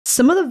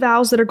Some of the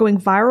vows that are going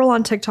viral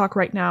on TikTok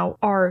right now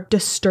are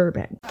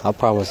disturbing. I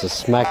promise to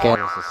smack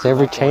ass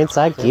every chance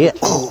I get.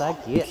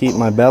 Keep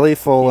my belly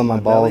full and my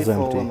balls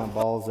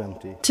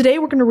empty. Today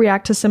we're going to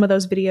react to some of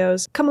those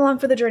videos. Come along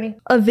for the journey.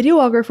 A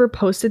videographer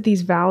posted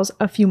these vows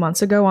a few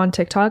months ago on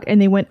TikTok and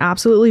they went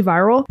absolutely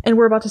viral, and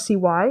we're about to see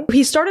why.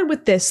 He started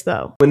with this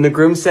though. When the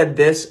groom said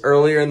this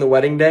earlier in the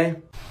wedding day.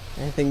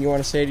 Anything you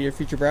want to say to your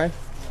future bride?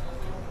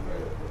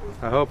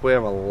 I hope we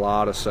have a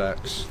lot of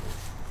sex.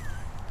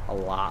 A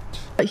lot.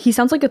 He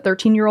sounds like a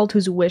 13-year-old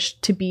whose wish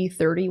to be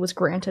 30 was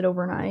granted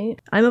overnight.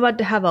 I'm about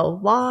to have a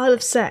lot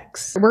of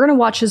sex. We're gonna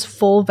watch his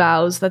full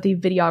vows that the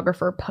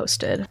videographer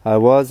posted. I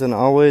was and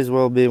always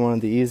will be one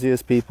of the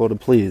easiest people to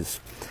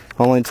please.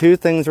 Only 2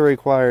 things are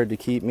required to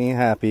keep me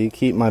happy.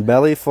 Keep my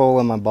belly full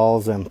and my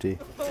balls empty.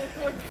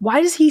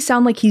 Why does he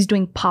sound like he's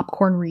doing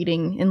popcorn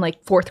reading in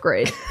like 4th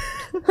grade?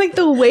 Like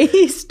the way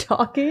he's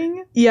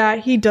talking. Yeah,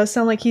 he does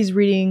sound like he's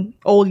reading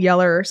Old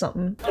Yeller or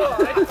something.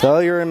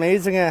 Well, you're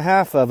amazing at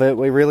half of it.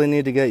 We really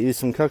need to get you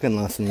some cooking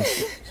lessons.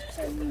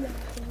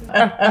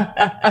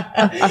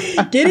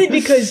 Get it?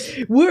 Because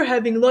we're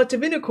having lots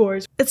of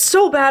intercourse. It's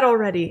so bad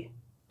already.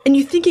 And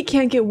you think it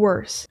can't get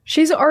worse.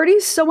 She's already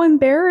so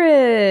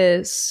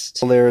embarrassed.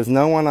 There is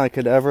no one I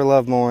could ever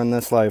love more in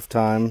this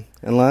lifetime,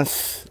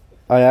 unless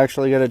I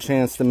actually get a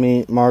chance to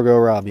meet Margot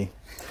Robbie.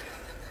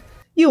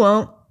 You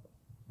won't.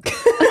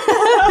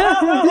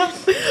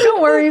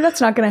 Don't worry,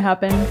 that's not gonna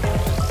happen.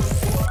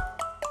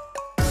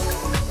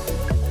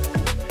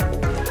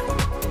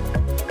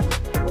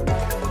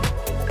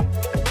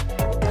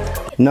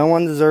 No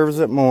one deserves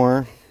it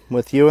more.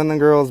 With you and the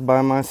girls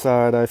by my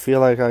side, I feel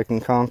like I can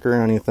conquer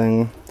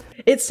anything.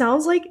 It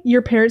sounds like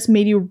your parents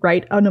made you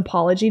write an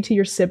apology to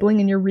your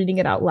sibling and you're reading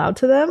it out loud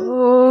to them.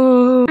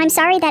 Oh. I'm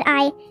sorry that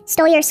I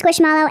stole your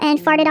squishmallow and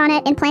farted on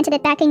it and planted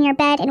it back in your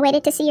bed and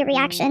waited to see your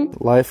reaction.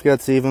 Life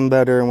gets even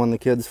better when the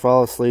kids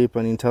fall asleep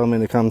and you tell me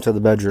to come to the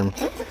bedroom.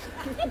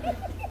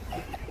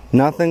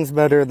 Nothing's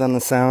better than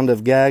the sound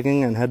of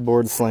gagging and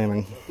headboard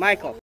slamming.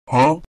 Michael.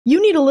 Huh?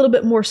 You need a little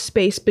bit more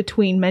space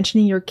between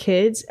mentioning your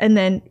kids and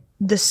then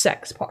the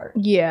sex part.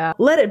 Yeah,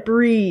 let it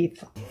breathe.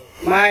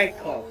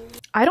 Michael.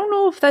 I don't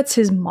know if that's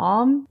his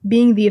mom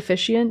being the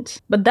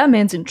officiant, but that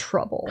man's in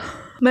trouble.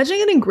 Imagine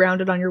getting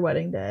grounded on your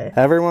wedding day.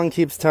 Everyone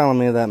keeps telling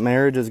me that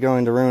marriage is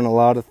going to ruin a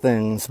lot of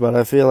things, but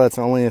I feel that's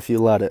only if you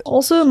let it.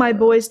 Also, my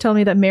boys tell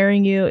me that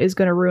marrying you is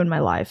going to ruin my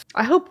life.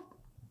 I hope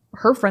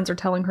her friends are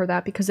telling her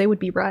that because they would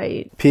be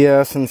right.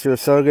 P.S. Since you're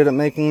so good at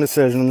making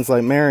decisions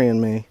like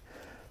marrying me,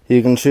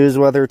 you can choose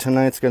whether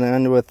tonight's going to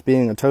end with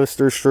being a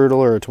toaster strudel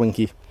or a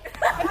Twinkie.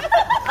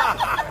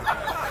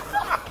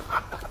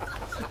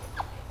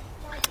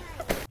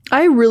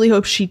 I really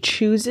hope she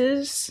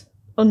chooses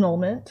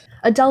annulment.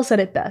 Adele said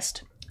it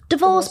best.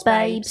 Divorce,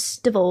 babes.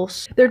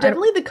 Divorce. They're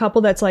definitely the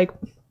couple that's like,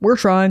 we're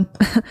trying.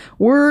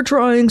 We're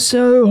trying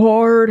so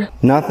hard.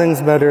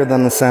 Nothing's better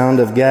than the sound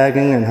of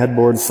gagging and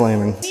headboard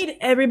slamming. I need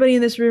everybody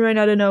in this room right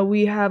now to know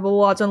we have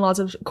lots and lots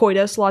of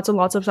coitus, lots and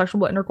lots of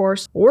sexual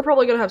intercourse. We're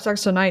probably gonna have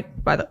sex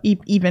tonight, by the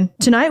even.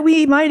 Tonight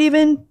we might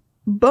even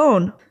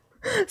bone.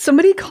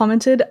 Somebody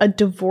commented a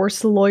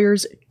divorce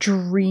lawyer's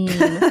dream.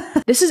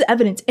 This is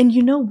evidence. And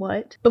you know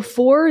what?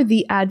 Before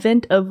the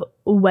advent of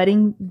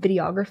wedding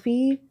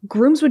videography,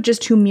 grooms would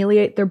just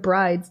humiliate their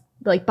brides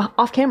like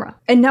off camera.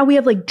 And now we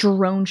have like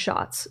drone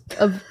shots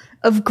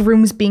of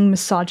grooms being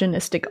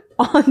misogynistic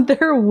on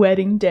their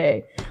wedding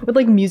day with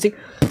like music.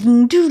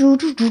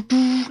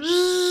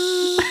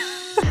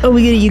 Oh,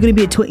 you gonna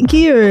be a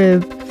Twinkie or a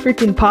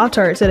freaking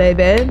Pop-Tart today,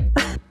 babe?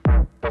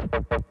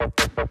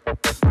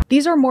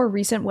 These are more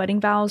recent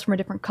wedding vows from a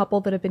different couple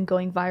that have been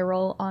going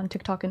viral on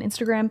TikTok and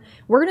Instagram.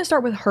 We're gonna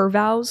start with her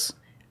vows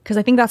because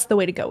I think that's the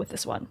way to go with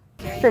this one.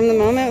 From the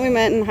moment we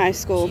met in high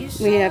school,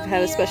 we have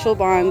had a special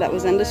bond that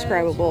was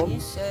indescribable.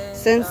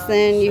 Since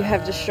then, you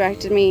have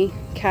distracted me,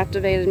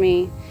 captivated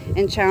me,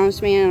 and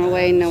challenged me in a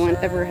way no one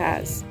ever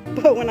has.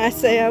 But when I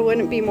say I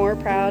wouldn't be more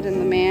proud in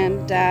the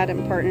man, dad,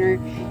 and partner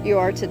you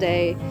are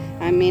today,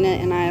 I mean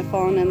it, and I have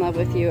fallen in love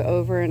with you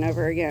over and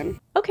over again.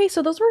 Okay,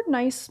 so those were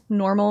nice,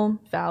 normal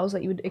vows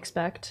that you would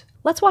expect.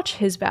 Let's watch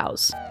his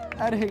vows.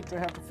 I'd hate to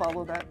have to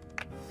follow that.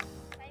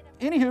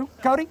 Anywho,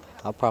 Cody.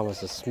 I promise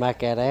to smack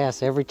that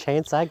ass every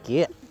chance I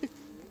get.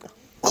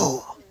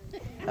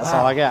 That's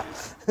all I got.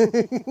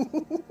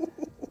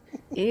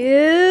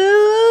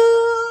 Ew.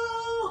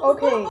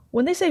 Okay.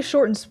 When they say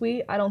short and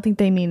sweet, I don't think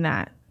they mean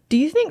that. Do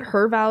you think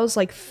her vows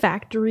like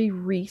factory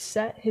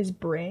reset his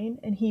brain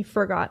and he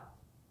forgot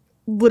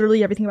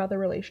literally everything about their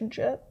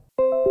relationship?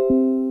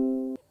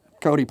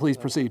 Cody, please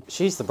proceed.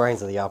 She's the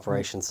brains of the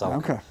operation, so.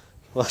 Okay.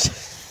 Well,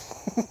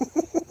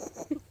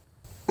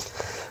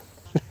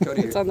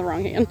 Cody, it's on the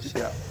wrong hand.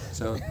 Yeah,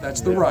 so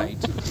that's the right.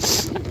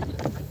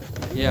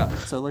 Yeah.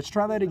 So let's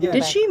try that again.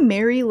 Did she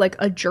marry like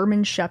a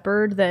German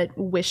shepherd that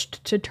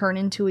wished to turn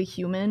into a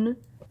human?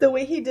 The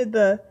way he did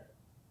the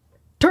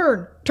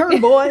turn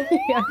boy.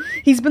 Yeah.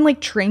 He's been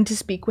like trained to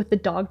speak with the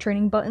dog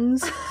training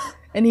buttons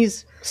and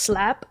he's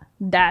slap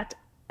that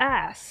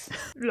ass.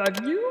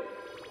 Love you.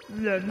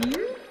 Love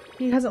you.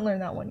 He hasn't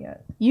learned that one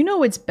yet. You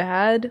know it's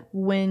bad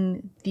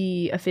when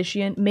the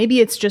officiant, maybe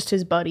it's just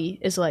his buddy,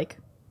 is like,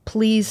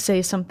 please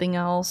say something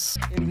else.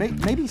 And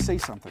maybe say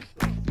something.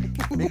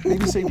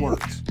 Maybe say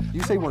words.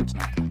 You say words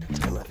now.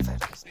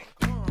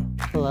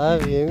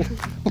 Love you.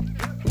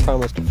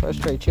 Promise to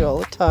frustrate you all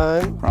the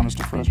time. Promise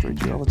to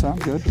frustrate you all the time.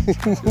 Good.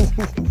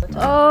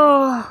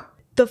 Oh,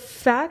 the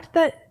fact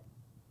that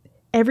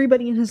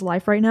everybody in his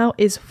life right now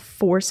is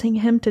forcing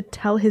him to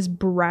tell his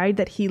bride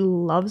that he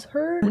loves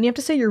her. When you have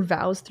to say your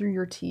vows through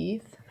your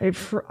teeth.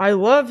 I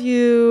love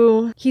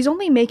you. He's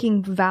only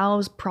making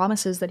vows,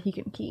 promises that he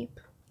can keep.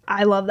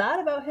 I love that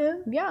about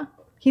him. Yeah,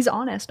 he's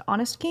honest.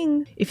 Honest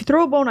king. If you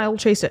throw a bone, I will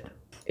chase it.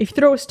 If you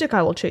throw a stick,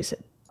 I will chase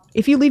it.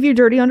 If you leave your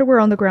dirty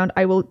underwear on the ground,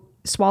 I will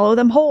swallow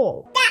them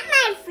whole. That's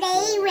my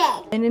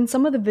favorite. And in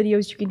some of the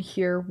videos, you can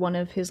hear one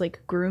of his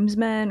like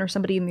groomsmen or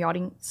somebody in the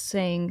audience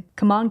saying,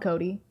 "Come on,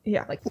 Cody."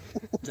 Yeah, like.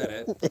 Is that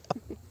it?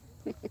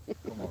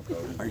 Come on,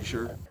 Cody. Are you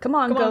sure? Come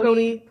on,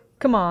 Cody.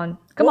 Come on.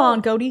 Come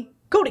on, Cody.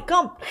 Cody,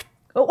 come.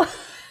 Oh.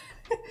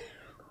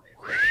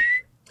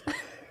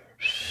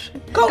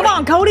 Come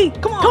on, Cody.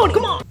 Come on. Cody,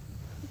 come on.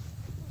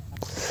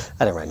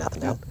 I didn't write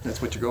nothing down.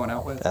 That's what you're going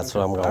out with? That's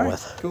what I'm going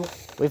with. Cool.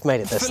 We've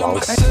made it this long.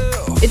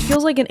 It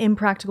feels like an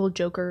Impractical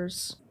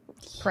Jokers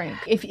prank.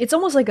 If it's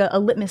almost like a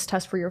litmus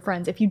test for your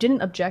friends. If you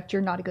didn't object,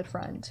 you're not a good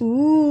friend.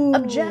 Ooh.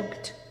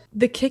 Object.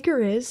 The kicker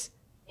is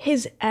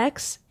his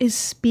ex is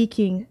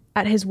speaking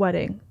at his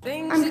wedding.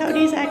 I'm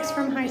Cody's ex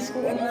from high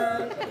school.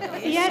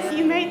 Yes,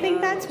 you may think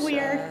that's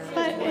weird,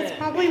 but it's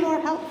probably more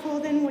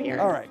helpful than weird.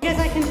 All right. Because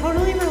I can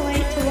totally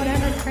relate to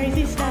whatever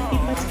crazy stuff he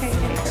puts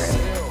KK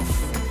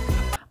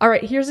through. All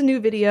right, here's a new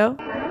video.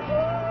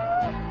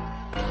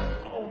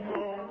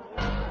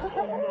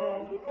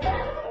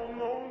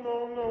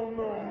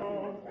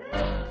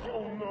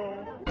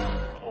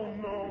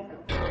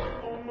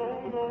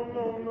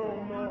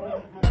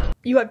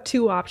 You have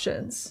two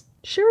options.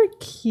 Share a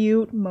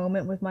cute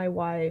moment with my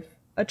wife,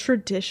 a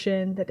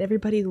tradition that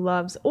everybody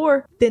loves,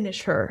 or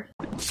finish her.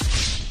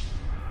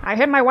 I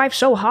hit my wife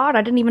so hard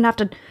I didn't even have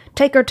to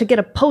take her to get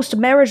a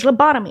post-marriage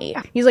lobotomy.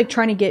 He's like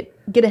trying to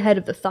get ahead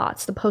of the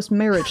thoughts, the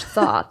post-marriage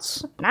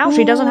thoughts. Now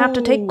she doesn't have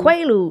to take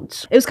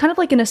Quaaludes. It was kind of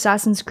like an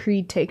Assassin's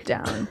Creed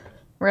takedown,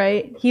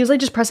 right? He was like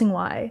just pressing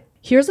Y.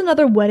 Here's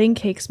another wedding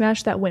cake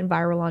smash that went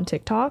viral on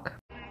TikTok.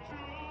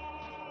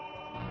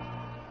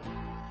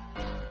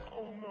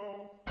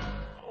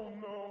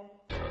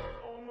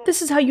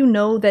 This is how you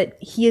know that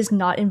he is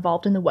not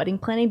involved in the wedding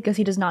planning, because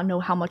he does not know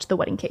how much the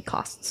wedding cake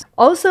costs.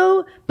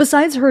 Also,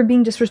 besides her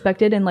being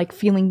disrespected and like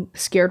feeling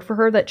scared for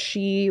her that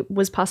she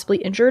was possibly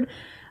injured,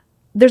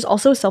 there's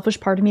also a selfish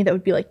part of me that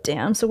would be like,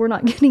 damn, so we're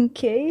not getting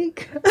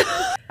cake?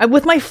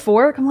 With my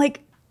fork, I'm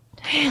like,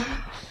 damn,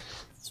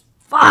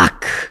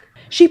 fuck.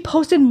 She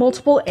posted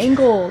multiple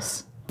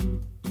angles.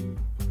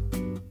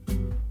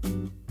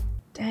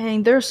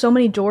 Dang, there are so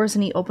many doors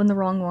and he opened the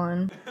wrong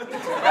one.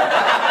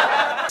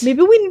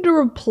 Maybe we need to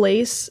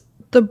replace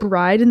the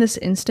bride in this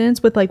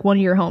instance with like one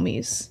of your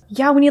homies.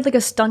 Yeah, we need like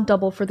a stunt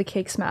double for the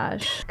cake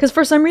smash. Because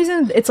for some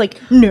reason, it's like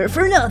nerf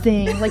or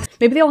nothing. Like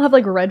maybe they all have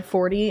like red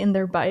 40 in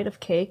their bite of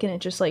cake and it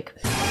just like...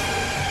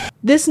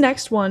 This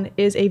next one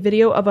is a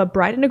video of a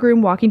bride and a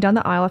groom walking down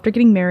the aisle after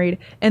getting married,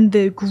 and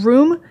the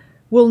groom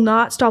will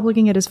not stop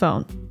looking at his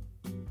phone.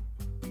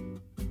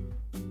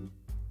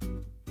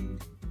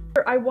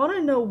 I want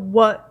to know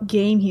what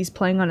game he's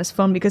playing on his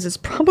phone because it's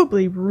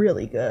probably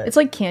really good. It's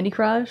like Candy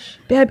Crush.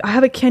 Babe, I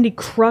have a Candy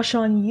Crush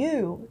on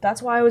you.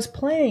 That's why I was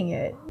playing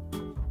it.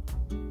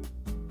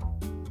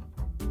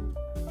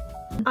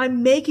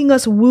 I'm making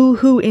us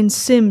woohoo in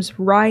Sims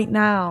right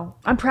now.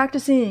 I'm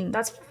practicing.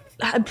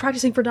 I'm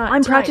practicing for tonight.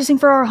 I'm practicing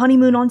for our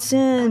honeymoon on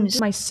Sims.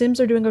 My Sims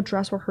are doing a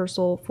dress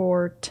rehearsal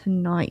for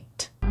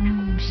tonight.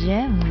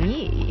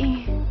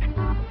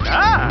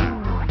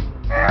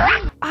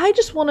 I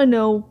just want to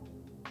know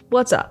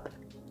what's up.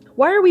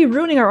 Why are we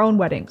ruining our own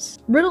weddings?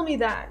 Riddle me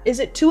that. Is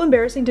it too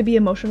embarrassing to be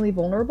emotionally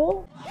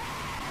vulnerable?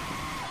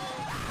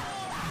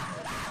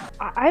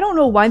 I don't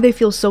know why they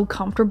feel so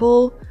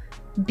comfortable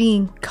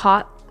being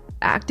caught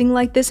acting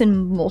like this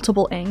in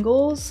multiple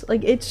angles.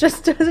 Like, it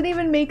just doesn't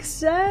even make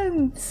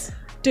sense.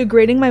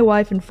 Degrading my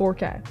wife in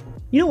 4K.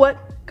 You know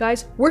what,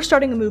 guys? We're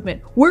starting a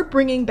movement. We're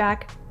bringing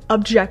back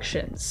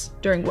objections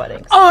during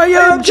weddings. I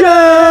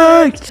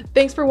object!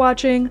 Thanks for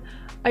watching.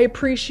 I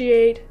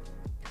appreciate.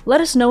 Let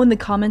us know in the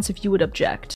comments if you would object.